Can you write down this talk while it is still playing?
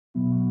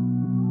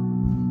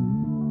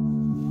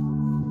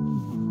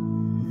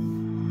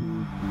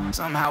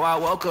Somehow I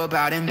woke up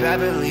out in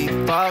Beverly,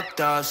 fucked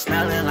up,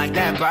 smelling like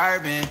that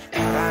bourbon.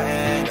 And I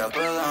end up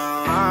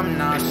alone, I'm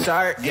not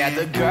certain. Yeah,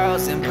 the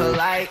girls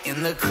impolite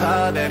in the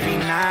club every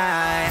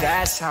night.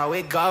 That's how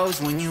it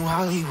goes when you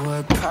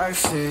Hollywood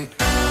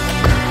perfect.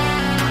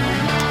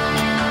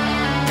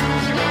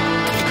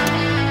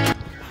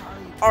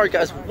 Alright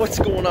guys, what's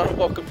going on?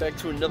 Welcome back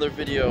to another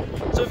video.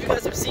 So if you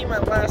guys have seen my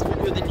last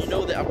video, then you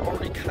know that I'm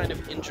already kind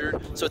of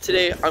injured. So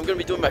today, I'm going to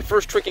be doing my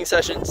first tricking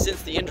session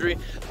since the injury.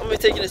 I'm going to be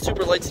taking it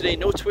super light today,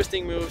 no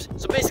twisting moves.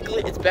 So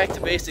basically, it's back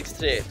to basics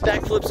today.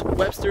 Backflips,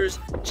 Websters,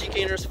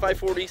 G-gainers,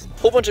 540s,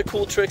 whole bunch of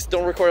cool tricks,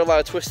 don't require a lot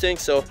of twisting,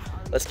 so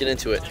let's get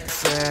into it.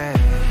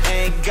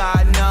 Ain't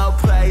got no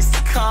place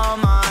to call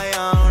my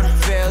own.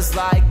 Feels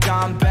like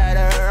I'm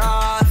better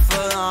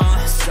off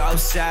alone. So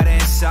sad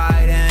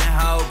inside and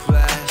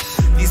hopeless.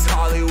 These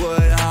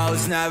Hollywood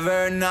hoes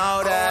never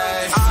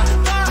notice.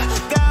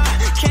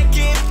 Can't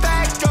get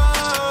back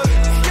on.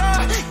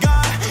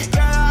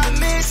 Girl, I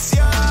miss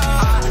you.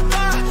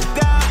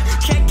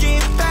 Can't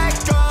get back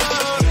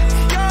on.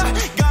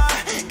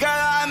 Girl,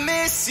 I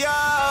miss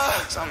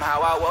you.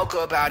 Somehow I woke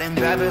up out in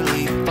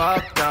Beverly,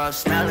 fucked up,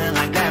 smelling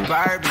like that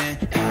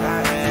bourbon. And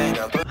I end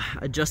up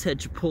I just had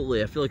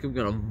Chipotle. I feel like I'm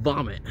gonna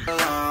vomit.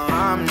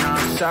 I'm not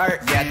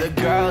certain. Yeah, the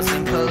girls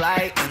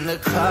impolite in the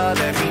club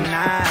every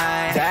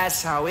night.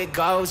 That's how it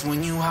goes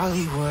when you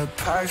Hollywood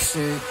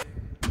perfect.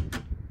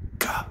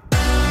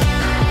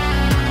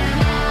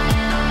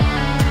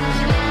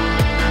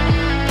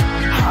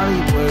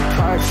 Hollywood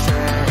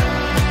perfect.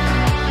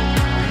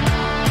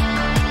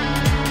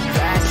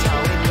 That's how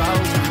it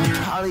goes when you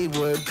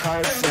Hollywood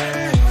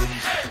perfect.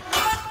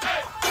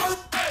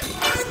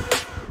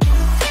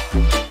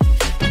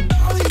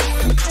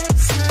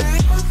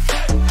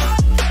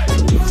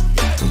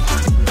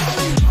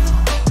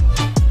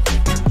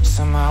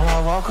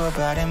 Woke up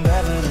out in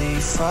Beverly,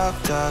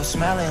 fucked up,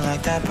 smelling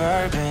like that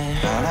bourbon.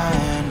 How'd I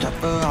end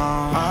up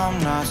alone?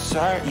 I'm not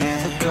certain.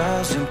 The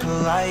girls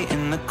impolite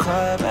in the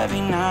club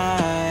every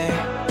night.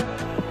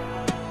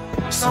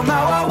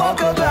 Somehow I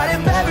woke up out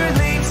in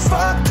Beverly,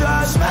 fucked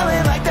up,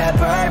 smelling like that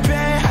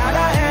bourbon. How'd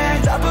I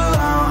end up alone?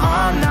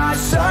 I'm not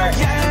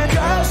certain.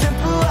 Girls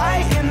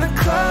impolite in the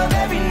club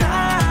every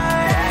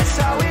night. That's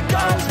how it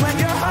goes when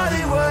you're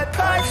Hollywood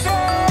perfect.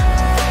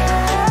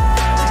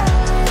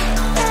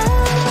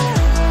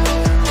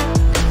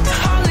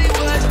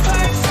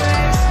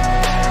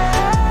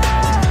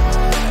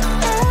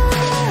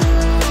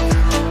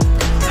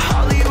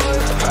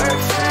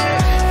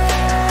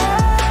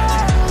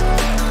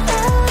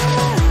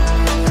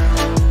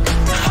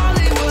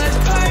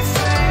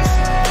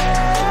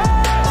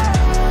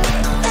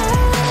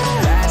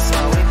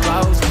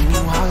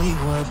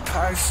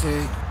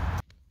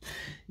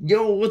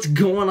 Yo, what's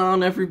going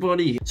on,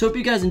 everybody? So if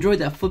you guys enjoyed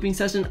that flipping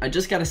session, I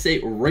just gotta say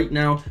right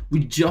now, we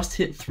just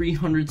hit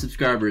 300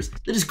 subscribers.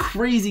 That is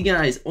crazy,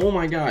 guys. Oh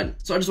my god.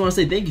 So I just want to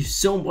say thank you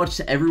so much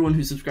to everyone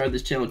who subscribed to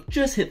this channel.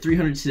 Just hit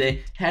 300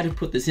 today. Had to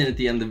put this in at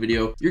the end of the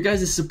video. Your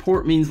guys'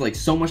 support means like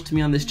so much to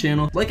me on this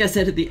channel. Like I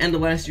said at the end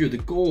of last year, the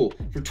goal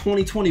for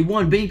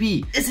 2021,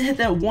 baby, is to hit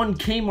that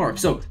 1K mark.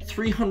 So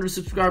 300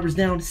 subscribers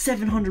down,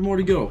 700 more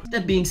to go.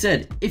 That being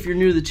said, if you're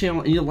new to the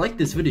channel and you like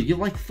this video, you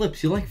like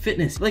flips, you like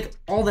fitness, you like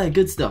all that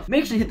good stuff,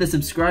 make sure to hit the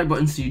subscribe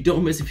button so you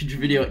don't miss a future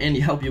video and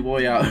you help your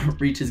boy out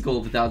reach his goal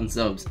of 1,000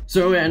 subs.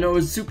 So anyway, I know it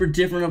was super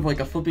different of like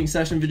a flipping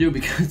session video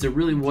because there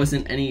really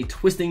wasn't any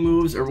twisting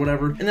moves or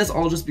whatever, and that's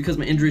all just because of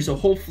my injury. So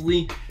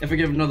hopefully if I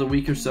give it another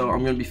week or so,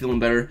 I'm gonna be feeling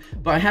better.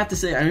 But I have to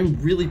say, I am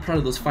really proud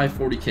of those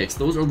 540 kicks.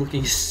 Those are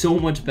looking so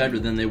much better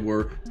than they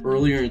were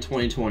earlier in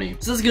 2020.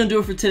 So that's gonna do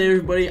it for today,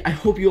 everybody. I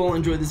hope you all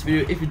enjoyed this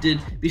video. If you did,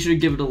 be sure to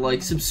give it a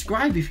like,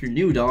 subscribe if you're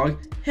new, dog.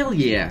 Hell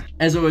yeah.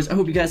 As always, I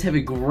hope you guys have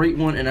a great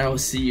one, and I will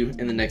see you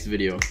in the next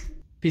video.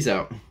 Peace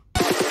out.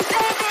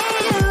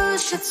 Maybe you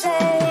should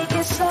take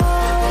it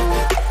slow.